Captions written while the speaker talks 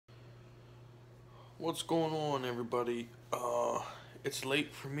What's going on, everybody? It's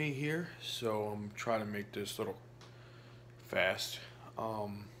late for me here, so I'm trying to make this a little fast.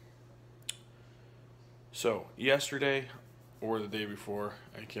 Um, so yesterday or the day before,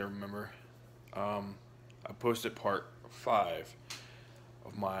 I can't remember. I posted part 5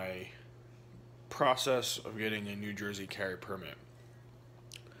 of my process of getting a New Jersey carry permit,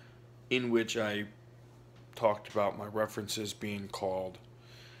 in which I talked about my references being called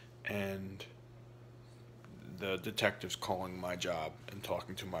and the detectives calling my job and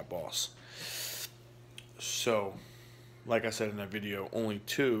talking to my boss. So, like I said in that video, only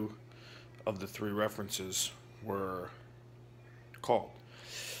 2 of the 3 references were called.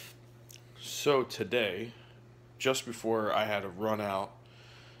 So today, just before I had to run out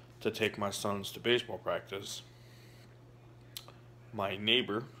to take my sons to baseball practice, my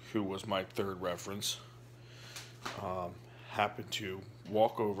neighbor, who was my 3rd reference, happened to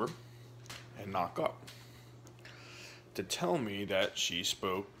walk over and knock up to tell me that she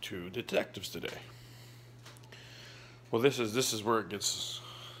spoke to detectives today. Well, this is where it gets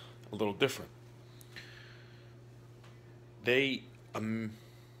a little different. They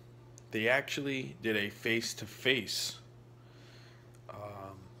actually did a face-to-face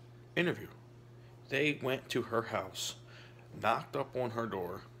interview. They went to her house, knocked up on her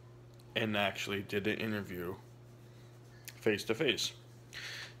door, and actually did an interview face-to-face.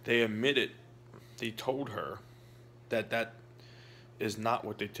 They admitted, they told her that is not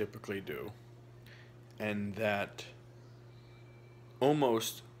what they typically do, and that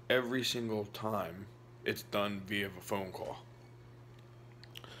almost every single time it's done via a phone call.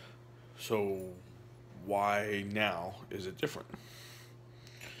 So why now is it different?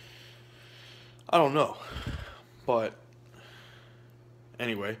 I don't know. But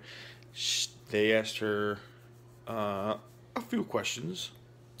anyway, they asked her a few questions.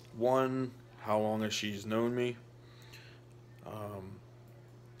 One, how long has she known me?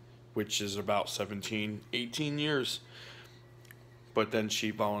 Which is about 17, 18 years. But then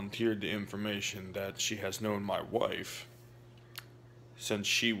she volunteered the information that she has known my wife since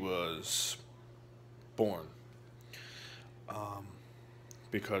she was born.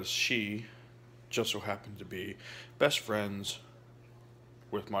 Because she just so happened to be best friends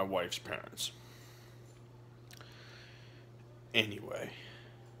with my wife's parents. Anyway,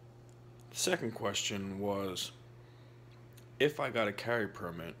 the second question was, if I got a carry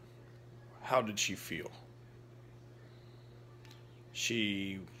permit, how did she feel?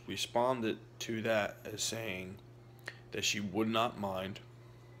 She responded to that as saying that she would not mind.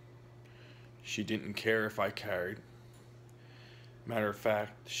 She didn't care if I carried. Matter of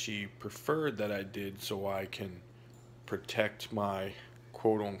fact, she preferred that I did so I can protect my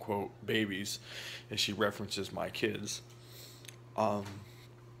quote-unquote babies, as she references my kids. But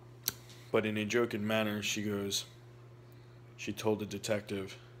in a joking manner, she told the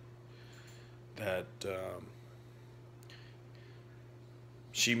detective that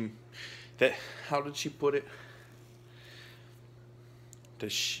how did she put it?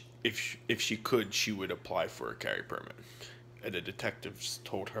 That if she could, she would apply for a carry permit. And the detectives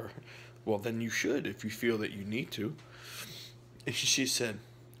told her, well, then you should if you feel that you need to. And she said,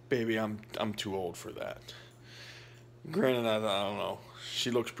 baby, I'm too old for that. Granted, I don't know.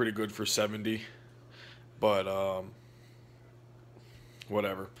 She looks pretty good for 70. But,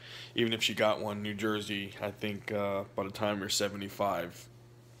 whatever. Even if she got one, New Jersey, I think by the time you're 75,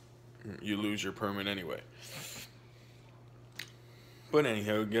 you lose your permit anyway. But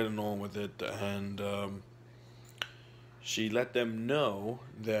anyhow, getting on with it, and she let them know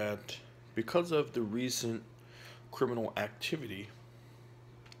that because of the recent criminal activity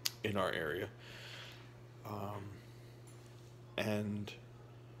in our area, and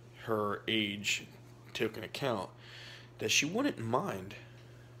her age took into account, that she wouldn't mind,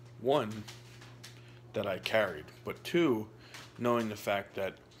 one, that I carried, but 2, knowing the fact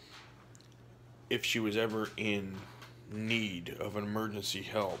that if she was ever in need of an emergency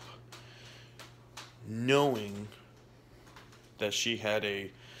help, knowing that she had a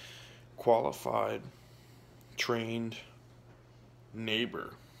qualified, trained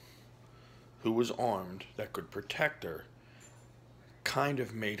neighbor who was armed that could protect her, kind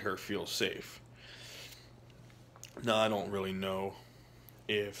of made her feel safe. Now, I don't really know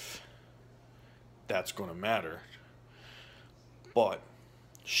if that's going to matter, but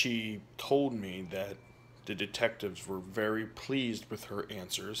she told me that the detectives were very pleased with her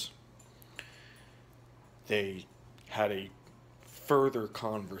answers. They had a further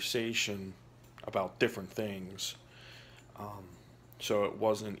conversation about different things. So it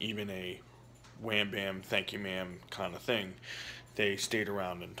wasn't even a wham bam, thank you ma'am kind of thing. They stayed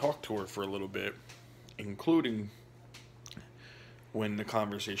around and talked to her for a little bit including when the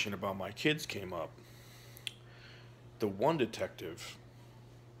conversation about my kids came up. The one detective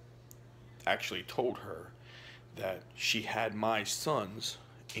actually told her that she had my sons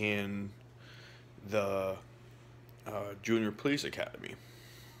in the junior police academy.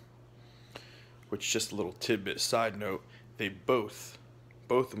 Which, just a little tidbit side note, they both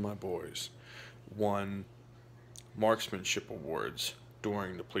of my boys won marksmanship awards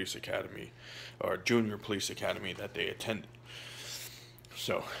during the police academy, or junior police academy that they attended.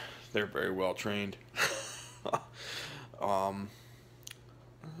 So they're very well trained.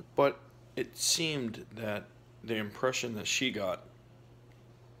 But it seemed that the impression that she got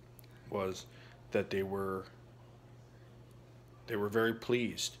was that they were very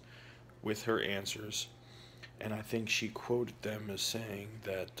pleased with her answers, and I think she quoted them as saying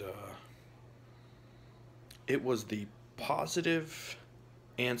that it was the positive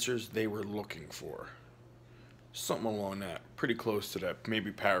answers they were looking for. Something along that, pretty close to that,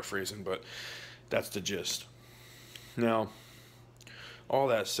 maybe paraphrasing, but that's the gist. Now, all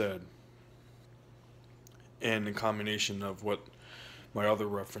that said, and in combination of what my other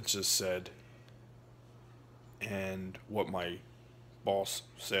references said and what my boss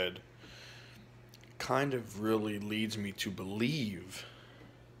said, kind of really leads me to believe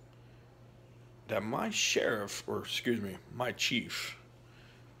that my sheriff, or excuse me, my chief,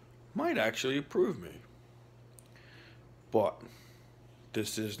 might actually approve me. But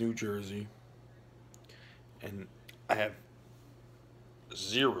this is New Jersey, and I have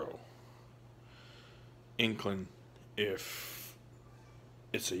zero inkling if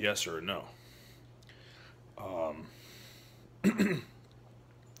it's a yes or a no.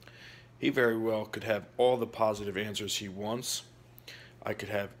 He very well could have all the positive answers he wants. I could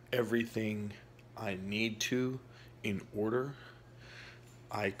have everything I need to in order.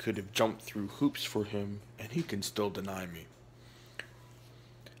 I could have jumped through hoops for him, and he can still deny me.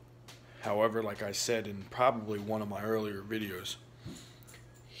 However, like I said in probably one of my earlier videos,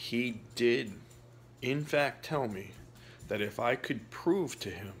 he did, in fact, tell me that if I could prove to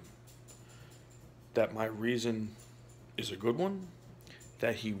him that my reason is a good one,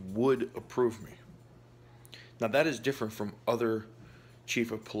 that he would approve me. Now, that is different from other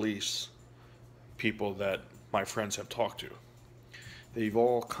chief of police people that my friends have talked to. They've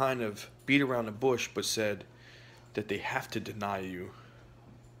all kind of beat around the bush but said that they have to deny you,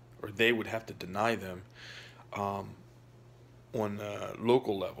 or they would have to deny them on a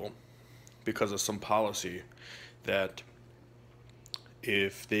local level because of some policy that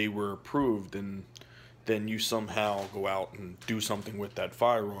if they were approved, then you somehow go out and do something with that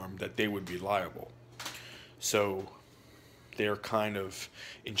firearm, that they would be liable. So they're kind of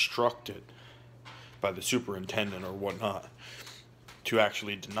instructed by the superintendent or whatnot to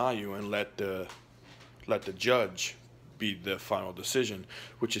actually deny you and let the judge be the final decision,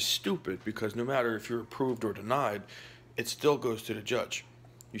 which is stupid because no matter if you're approved or denied, it still goes to the judge.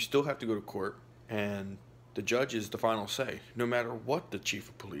 You still have to go to court, and the judge is the final say, no matter what the chief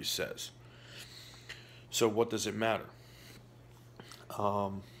of police says. So what does it matter?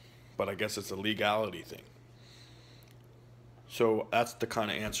 But I guess it's a legality thing. So that's the kind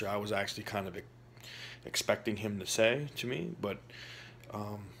of answer I was actually kind of expecting him to say to me. But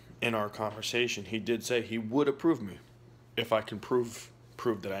in our conversation, he did say he would approve me if I can prove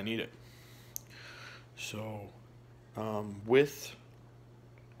that I need it. So with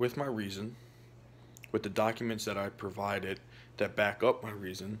my reason, with the documents that I provided that back up my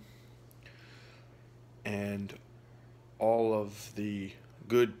reason, and all of the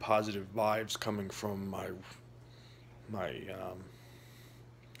good positive vibes coming from my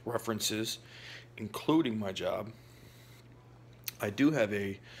references, including my job, I do have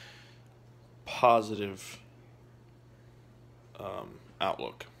a positive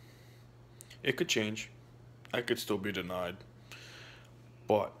outlook. It could change. I could still be denied.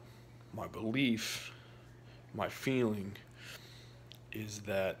 But my belief, my feeling is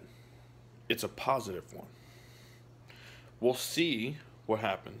that it's a positive one. We'll see what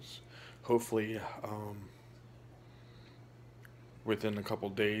happens. Hopefully, within a couple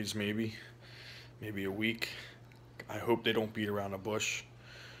days, maybe a week. I hope they don't beat around the bush.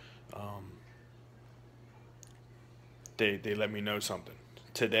 They let me know something.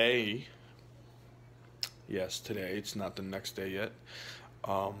 Today, yes, today, it's not the next day yet,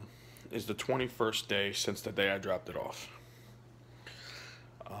 is the 21st day since the day I dropped it off.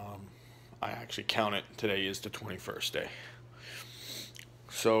 I actually count it. Today is the 21st day.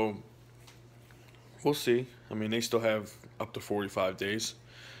 So, we'll see. I mean, they still have up to 45 days.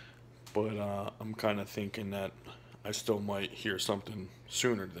 But I'm kind of thinking that I still might hear something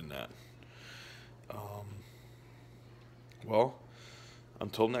sooner than that. Well,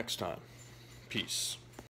 until next time, peace.